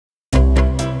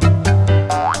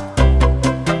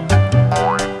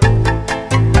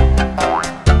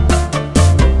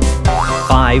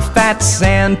5 fat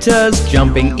Santas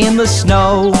jumping in the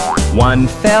snow. One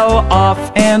fell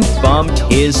off and bumped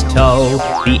his toe.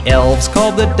 The elves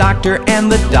called the doctor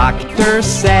and the doctor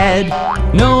said,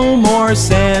 "No more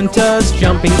Santas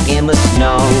jumping in the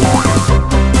snow."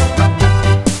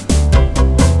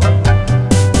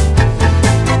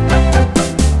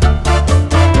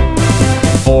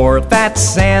 4 fat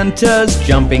Santas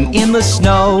jumping in the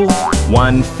snow.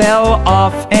 One fell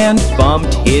off and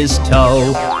bumped his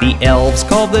toe. The elves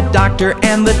called the doctor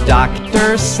and the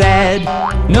doctor said,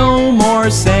 "No more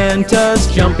Santas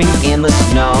jumping in the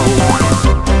snow."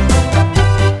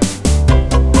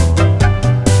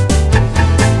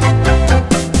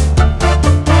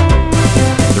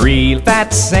 3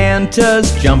 fat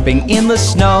Santas jumping in the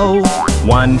snow.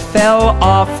 One fell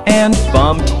off and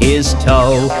bumped his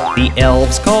toe. The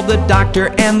elves called the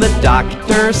doctor and the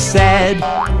doctor said,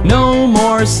 "No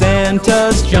more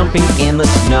Santas jumping in the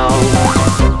snow."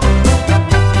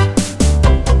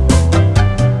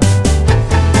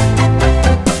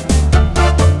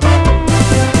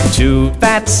 2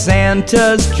 fat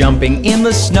Santas jumping in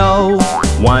the snow.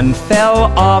 One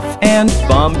fell off and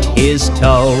bumped his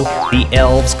toe. The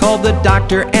elves called the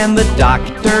doctor and the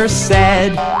doctor said,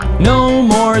 "No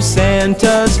more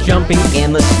Santas jumping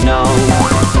in the snow."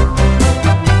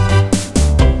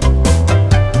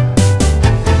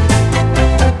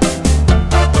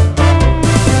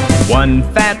 1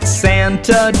 fat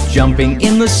Santa jumping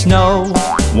in the snow.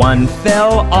 One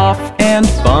fell off and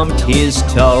bumped his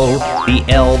toe. The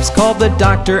elves called the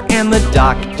doctor and the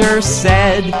doctor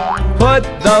said, "Put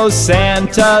those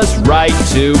Santas right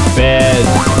to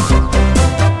bed."